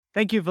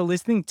Thank you for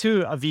listening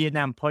to a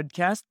Vietnam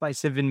podcast by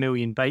 7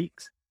 Million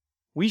Bikes.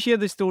 We share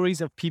the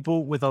stories of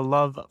people with a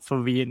love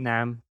for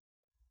Vietnam.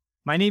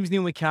 My name is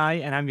Neil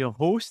Mackay and I'm your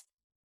host.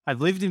 I've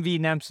lived in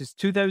Vietnam since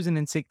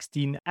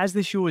 2016. As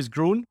the show has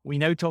grown, we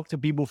now talk to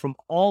people from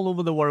all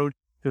over the world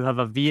who have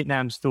a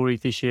Vietnam story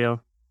to share.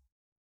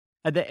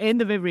 At the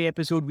end of every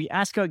episode, we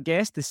ask our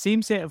guests the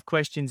same set of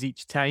questions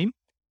each time.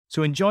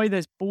 So enjoy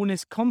this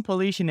bonus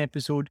compilation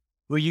episode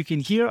where you can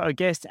hear our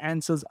guests'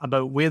 answers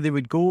about where they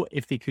would go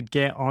if they could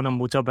get on a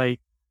motorbike.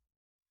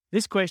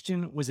 This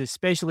question was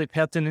especially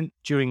pertinent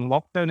during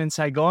lockdown in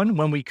Saigon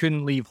when we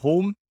couldn't leave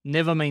home,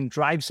 never mind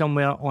drive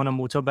somewhere on a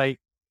motorbike.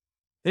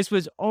 This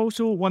was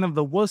also one of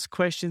the worst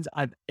questions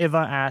I've ever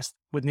asked,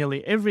 with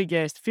nearly every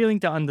guest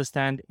failing to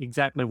understand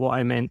exactly what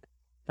I meant.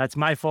 That's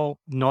my fault,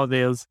 not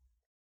theirs.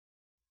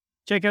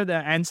 Check out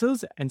their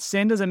answers and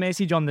send us a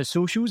message on the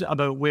socials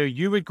about where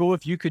you would go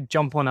if you could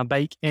jump on a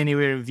bike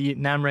anywhere in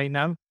Vietnam right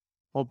now.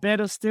 Or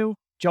better still,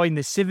 join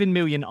the 7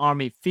 Million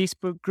Army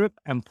Facebook group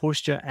and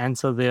post your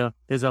answer there.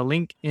 There's a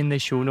link in the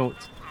show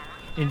notes.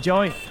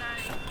 Enjoy!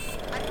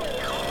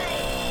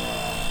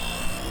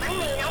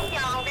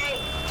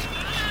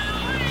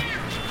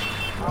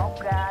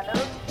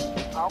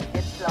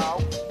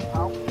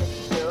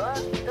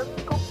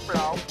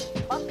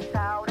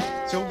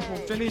 So we'll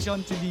finish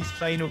on to these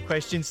final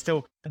questions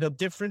still. They're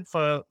different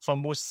for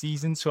most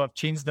seasons, so I've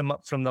changed them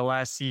up from the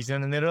last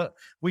season. And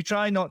we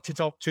try not to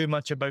talk too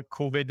much about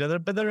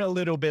COVID, but they're a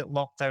little bit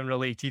lockdown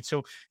related.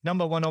 So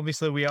number one,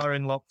 obviously we are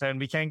in lockdown.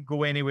 We can't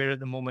go anywhere at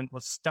the moment. We're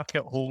stuck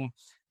at home.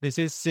 This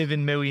is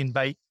 7 Million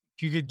Bike.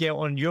 If you could get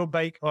on your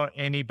bike or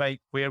any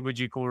bike, where would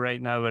you go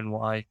right now and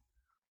why?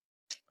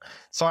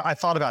 So I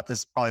thought about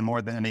this probably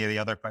more than any of the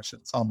other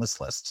questions on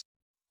this list.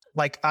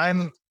 Like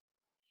I'm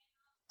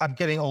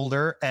getting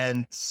older,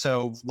 and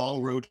so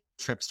long road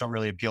trips don't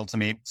really appeal to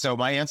me. So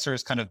my answer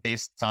is kind of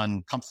based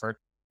on comfort,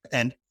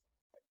 and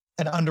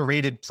an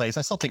underrated place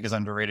I still think is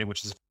underrated,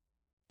 which is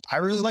I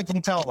really like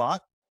Vũng a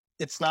lot.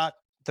 It's not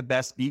the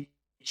best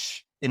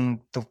beach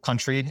in the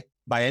country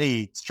by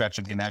any stretch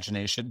of the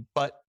imagination,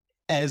 but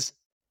as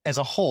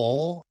a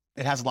whole,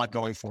 it has a lot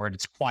going for it.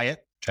 It's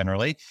quiet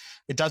generally.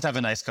 It does have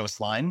a nice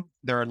coastline.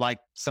 There are like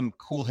some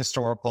cool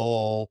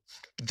historical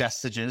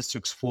vestiges to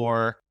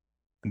explore.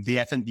 The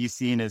F&B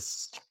scene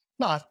is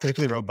not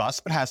particularly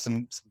robust, but has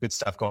some good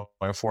stuff going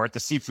for it. The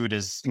seafood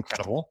is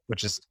incredible,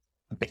 which is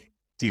a big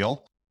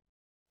deal.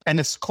 And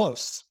it's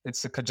close.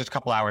 It's just a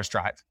couple hours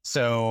drive.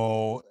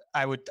 So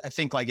I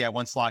think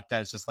once locked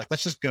down, it's just like,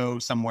 let's just go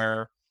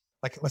somewhere.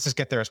 Like, let's just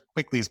get there as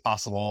quickly as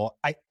possible.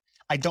 I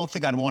don't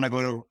think I'd want to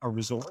go to a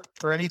resort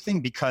or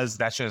anything because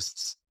that's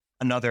just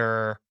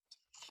another,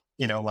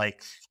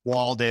 like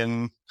walled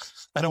in.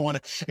 I don't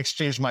want to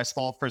exchange my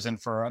small prison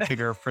for a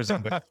bigger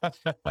prison with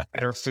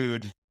better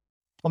food.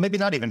 Well, maybe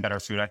not even better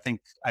food. I think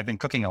I've been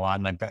cooking a lot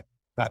and I've gotten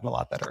a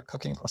lot better at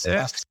cooking.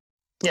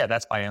 Yeah,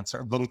 that's my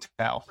answer. Vũng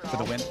Tàu for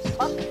the win.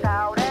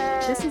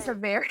 This is a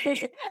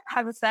very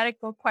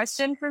hypothetical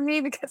question for me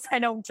because I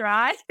don't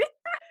drive.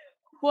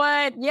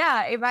 But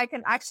yeah, if I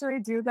can actually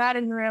do that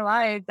in real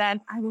life,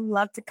 then I would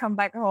love to come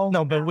back home.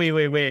 No, but wait.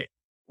 Yeah.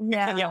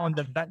 You can get on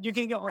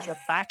the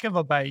back of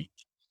a bike.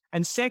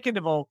 And second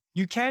of all,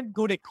 you can't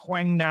go to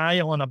Quang Nai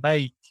on a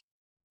bike.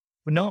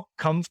 Not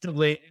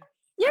comfortably.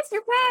 Yes,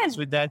 you can.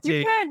 With that,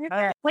 you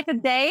can. Like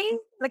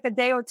a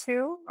day or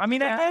two. I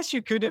mean, I guess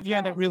you could if you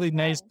had a really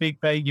nice big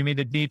bike, you made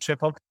a day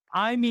trip up.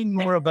 I mean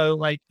more about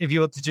like if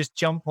you were to just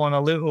jump on a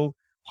little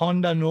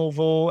Honda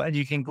Novo and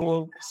you can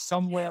go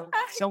somewhere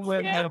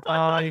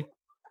nearby.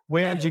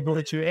 Where would you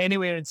go to?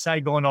 Anywhere in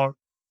Saigon or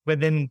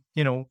within,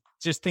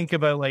 just think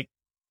about like,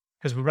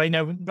 because right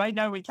now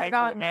we can't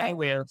go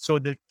anywhere. So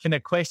the kind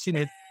of question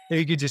is, if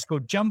you could just go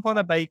jump on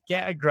a bike,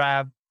 get a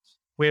Grab,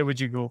 where would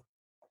you go?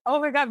 Oh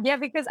my God. Yeah,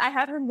 because I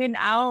haven't been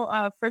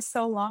out for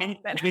so long.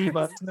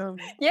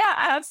 Yeah,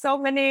 I have so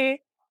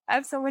many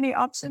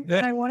options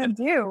that I want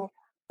to do.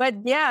 But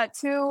yeah,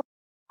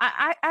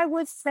 I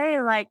would say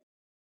like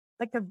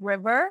a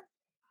river.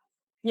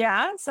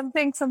 Yeah,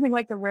 something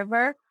like a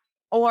river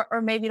or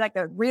maybe like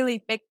a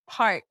really big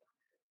park.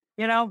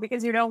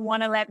 Because you don't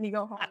want to let me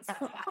go home.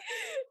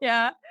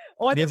 Yeah.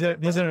 Or these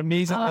are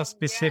amazing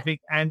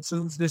specific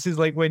answers. This is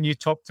like when you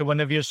talk to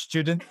one of your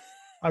students,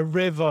 a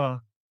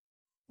river,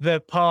 the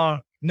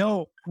park.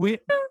 No, or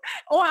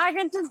I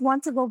can just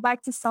want to go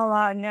back to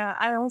Salon. Yeah.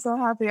 I also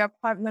have the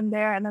apartment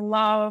there and I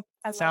love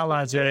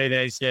Salon's very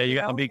nice. Yeah. You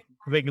got a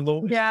big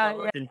load. Yeah.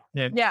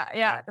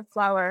 The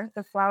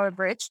flower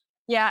bridge.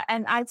 Yeah,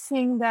 and I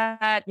think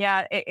that,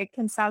 it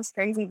can sound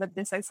crazy, but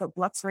this is a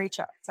luxury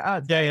choice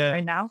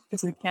right now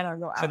because we cannot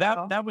go out. So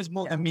that was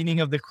more the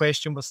meaning of the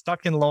question. We're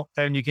stuck in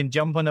lockdown. You can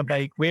jump on a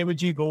bike. Where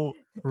would you go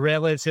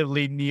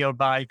relatively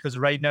nearby? Because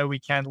right now we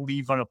can't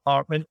leave our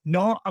apartment.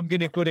 No, I'm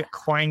going to go to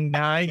Quang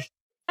Nai.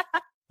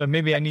 But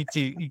maybe I need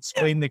to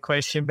explain the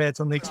question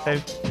better next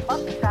time.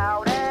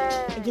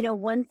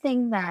 One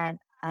thing that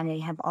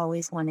I have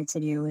always wanted to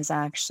do is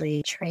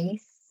actually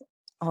trace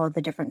all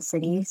the different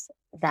cities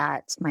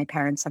that my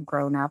parents have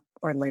grown up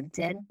or lived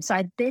in. So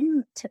I've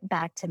been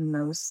back to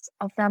most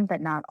of them,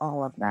 but not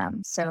all of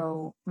them.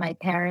 So my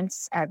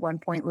parents at one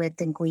point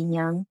lived in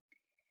Guiyang.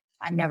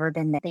 I've never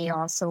been there. They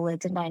also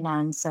lived in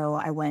Nainan, so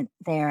I went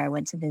there. I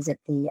went to visit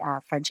the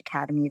French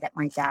academy that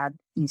my dad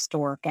used to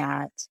work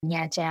at.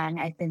 Nhiajiang,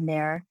 I've been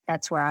there.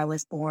 That's where I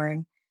was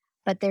born.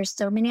 But there's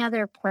so many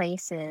other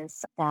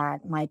places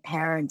that my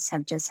parents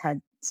have just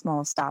had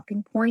small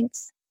stopping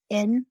points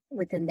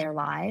within their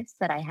lives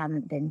that I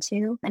haven't been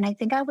to. And I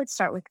think I would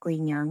start with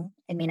Guiyang.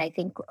 I mean, I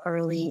think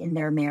early in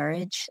their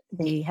marriage,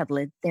 they had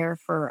lived there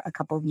for a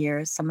couple of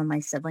years. Some of my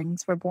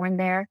siblings were born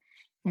there.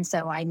 And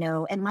so I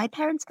know, and my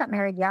parents got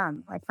married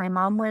young. Like my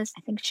mom was,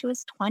 I think she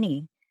was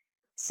 20.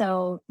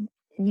 So,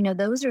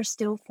 those are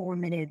still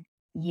formative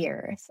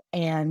years.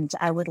 And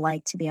I would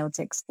like to be able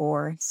to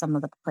explore some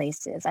of the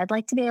places. I'd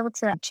like to be able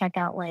to check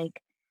out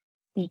like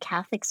the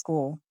Catholic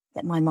school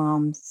that my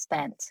mom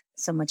spent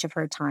so much of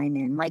her time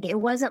in. Like,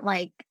 it wasn't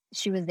like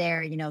she was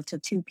there, till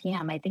 2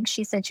 p.m. I think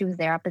she said she was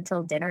there up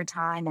until dinner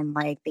time. And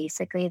like,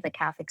 basically the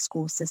Catholic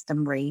school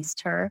system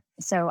raised her.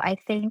 So I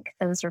think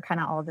those are kind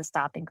of all the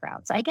stopping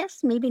grounds. I guess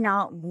maybe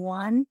not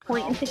one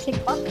point in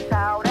particular.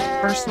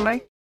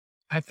 Personally,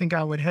 I think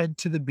I would head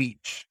to the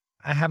beach.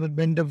 I haven't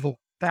been to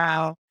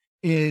Vũng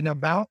in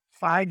about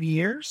 5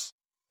 years.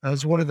 That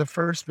was one of the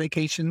first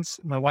vacations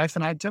my wife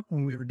and I took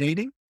when we were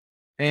dating.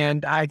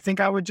 And I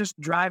think I would just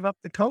drive up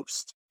the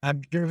coast.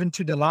 I've driven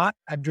to Dalat.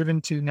 I've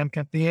driven to Nam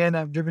Can Tien.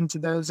 I've driven to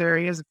those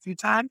areas a few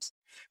times.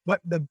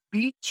 But the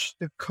beach,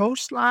 the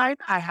coastline,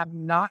 I have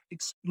not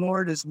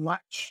explored as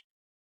much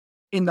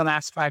in the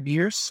last 5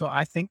 years. So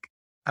I think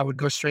I would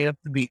go straight up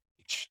the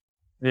beach.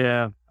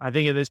 Yeah, I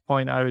think at this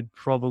point, I would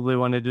probably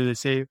want to do the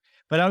same.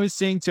 But I was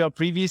saying to a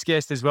previous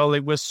guest as well,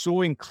 like we're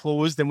so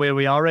enclosed in where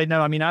we are right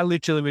now. I mean, I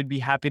literally would be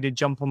happy to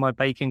jump on my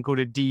bike and go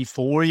to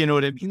D4. You know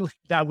what I mean? Like,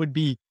 that would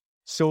be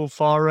so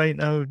far right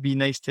now. It would be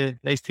nice to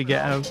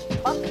get out.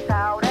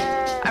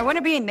 I want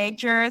to be in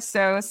nature,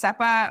 so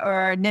Sapa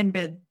or Ninh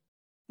Bình.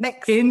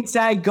 Next. In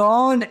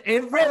Saigon,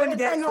 everyone.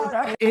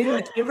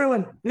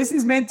 This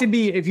is meant to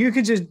be, if you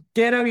could just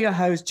get out of your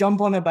house,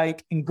 jump on a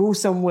bike and go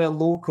somewhere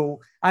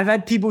local. I've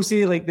had people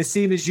say like the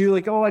same as you,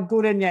 like, oh, I'd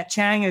go to Nha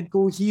Trang, I'd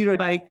go here,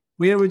 like,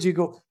 where would you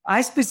go?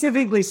 I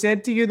specifically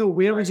said to you though,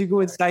 where would you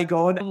go in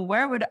Saigon?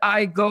 Where would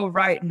I go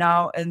right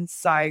now in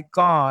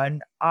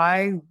Saigon?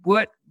 I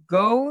would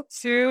love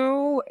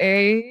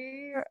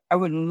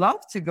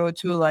to go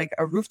to like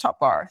a rooftop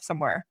bar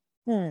somewhere.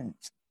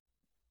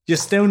 You're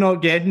still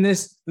not getting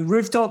this. The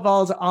rooftop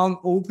bars aren't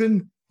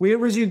open. Where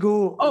would you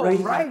go? Oh,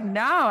 right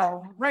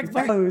now.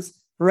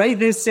 Right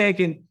this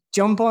second.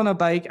 Jump on a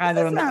bike.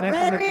 Either on a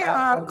very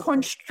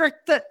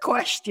constricted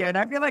question.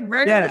 I feel like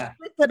very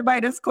restricted by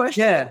this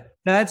question. Yeah,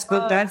 that's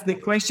the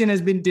question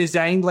has been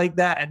designed like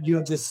that, and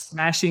you're just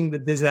smashing the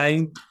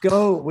design.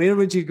 Go. Where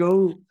would you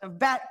go? A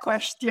bad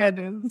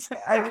question.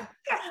 I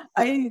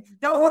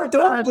don't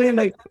blame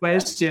the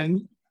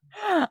question.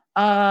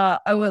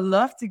 I would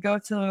love to go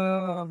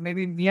to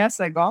maybe Mia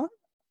Saigon.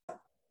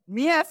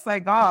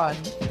 I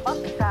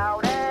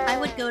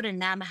would go to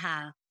Nam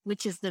Ha,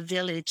 which is the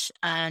village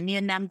near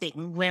Nam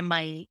Dinh, where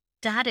my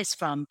dad is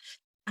from.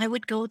 I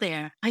would go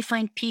there. I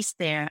find peace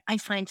there. I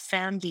find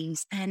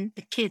families, and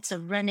the kids are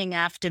running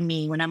after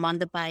me when I'm on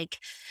the bike,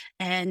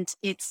 and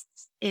it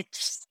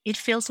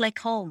feels like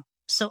home.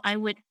 So I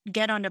would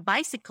get on a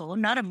bicycle,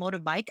 not a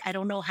motorbike. I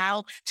don't know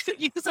how to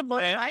use a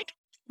motorbike,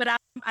 but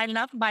I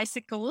love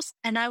bicycles,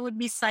 and I would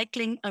be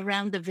cycling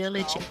around the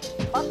village.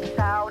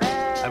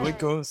 I would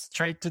go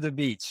straight to the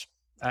beach.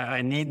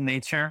 I need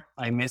nature.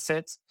 I miss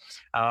it.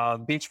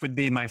 Beach would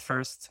be my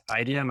first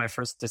idea, my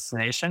first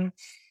destination.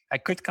 I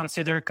could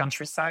consider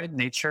countryside,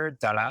 nature,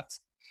 Dalat.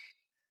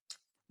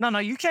 No,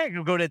 you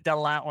can't go to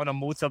Dalat on a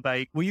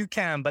motorbike. Well, you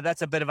can, but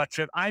that's a bit of a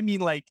trip. I mean,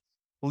 like,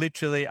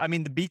 literally,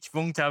 the beach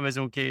Vũng Tàu is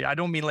okay. I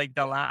don't mean like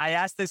Dalat. I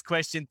asked this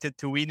question to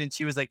Tuween, and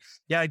she was like,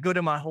 yeah, I'd go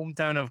to my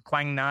hometown of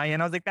Quang Nai.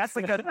 And I was like, that's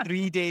like a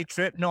 3-day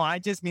trip. No, I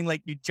just mean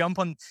like you jump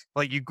on,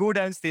 like you go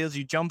downstairs,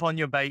 you jump on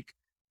your bike.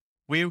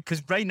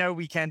 Because right now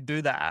we can't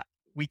do that.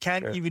 We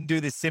can't even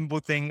do the simple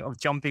thing of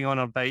jumping on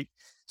our bike.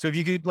 So if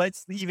you could,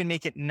 let's even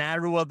make it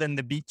narrower than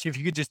the beach. If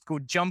you could just go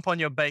jump on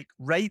your bike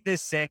right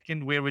this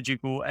second, where would you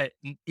go at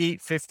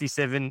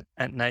 8:57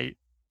 at night?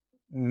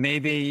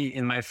 Maybe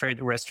in my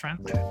favorite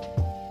restaurant.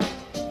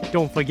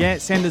 Don't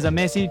forget, send us a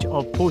message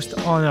or post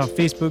on our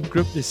Facebook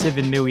group, the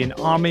 7 Million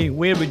Army.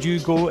 Where would you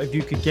go if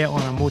you could get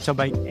on a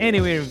motorbike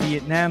anywhere in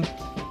Vietnam?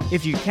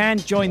 If you can,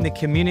 join the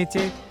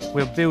community.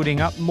 We're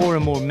building up more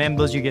and more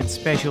members. You get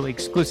special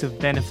exclusive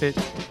benefits,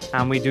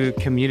 and we do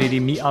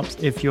community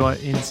meetups if you're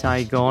in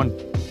Saigon.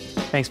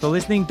 Thanks for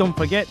listening. Don't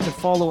forget to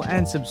follow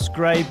and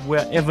subscribe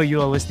wherever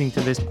you are listening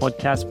to this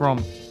podcast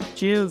from.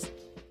 Cheers.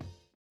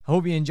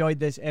 Hope you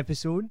enjoyed this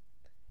episode.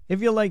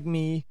 If you're like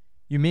me,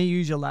 you may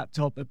use your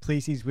laptop at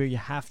places where you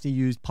have to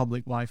use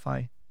public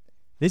Wi-Fi.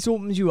 This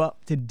opens you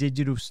up to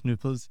digital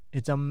snoopers.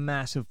 It's a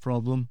massive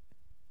problem.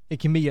 It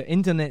can be your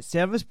internet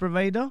service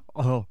provider,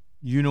 or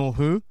you know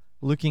who,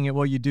 looking at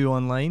what you do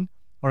online,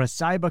 or a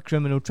cyber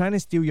criminal trying to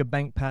steal your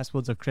bank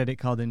passwords or credit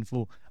card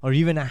info, or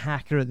even a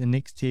hacker at the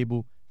next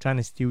table trying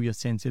to steal your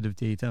sensitive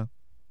data.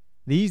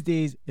 These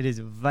days, it is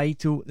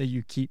vital that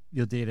you keep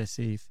your data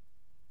safe.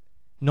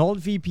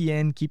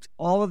 NordVPN keeps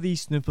all of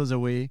these snoopers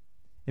away.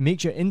 It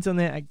makes your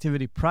internet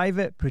activity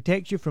private,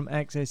 protects you from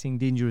accessing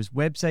dangerous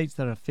websites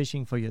that are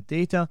phishing for your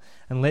data,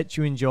 and lets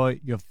you enjoy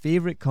your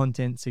favorite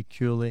content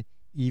securely,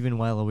 even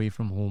while away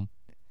from home.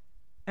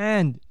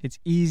 And it's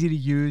easy to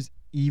use,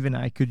 even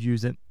I could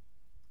use it.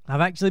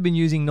 I've actually been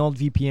using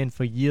NordVPN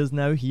for years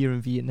now here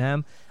in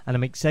Vietnam, and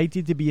I'm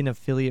excited to be an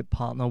affiliate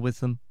partner with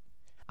them.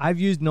 I've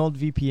used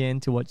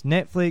NordVPN to watch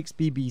Netflix,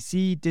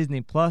 BBC,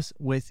 Disney Plus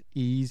with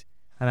ease,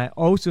 and I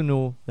also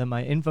know that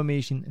my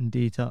information and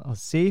data are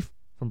safe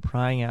from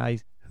prying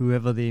eyes,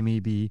 whoever they may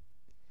be.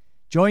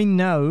 Join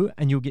now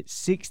and you'll get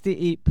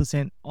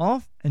 68%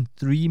 off and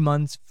 3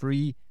 months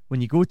free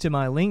when you go to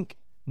my link,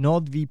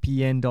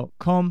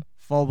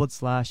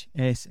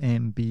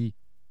 nordvpn.com/SMB.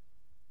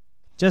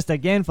 Just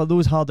again, for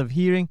those hard of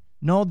hearing,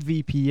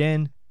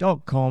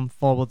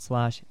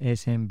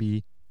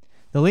 nordvpn.com/SMB.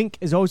 The link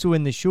is also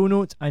in the show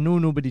notes. I know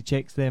nobody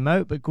checks them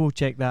out, but go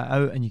check that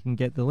out and you can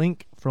get the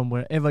link from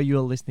wherever you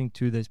are listening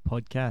to this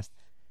podcast.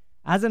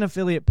 As an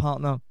affiliate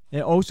partner,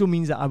 it also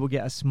means that I will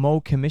get a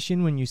small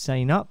commission when you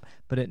sign up,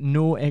 but at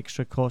no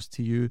extra cost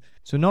to you.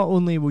 So not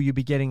only will you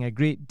be getting a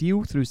great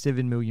deal through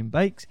 7 Million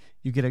Bikes,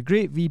 you get a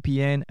great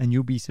VPN and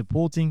you'll be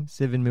supporting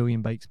 7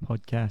 Million Bikes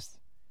podcast.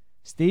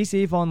 Stay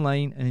safe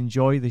online and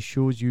enjoy the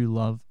shows you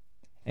love.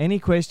 Any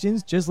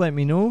questions, just let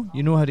me know.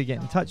 You know how to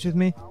get in touch with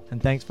me.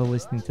 And thanks for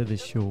listening to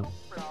this show.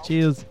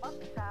 Cheers.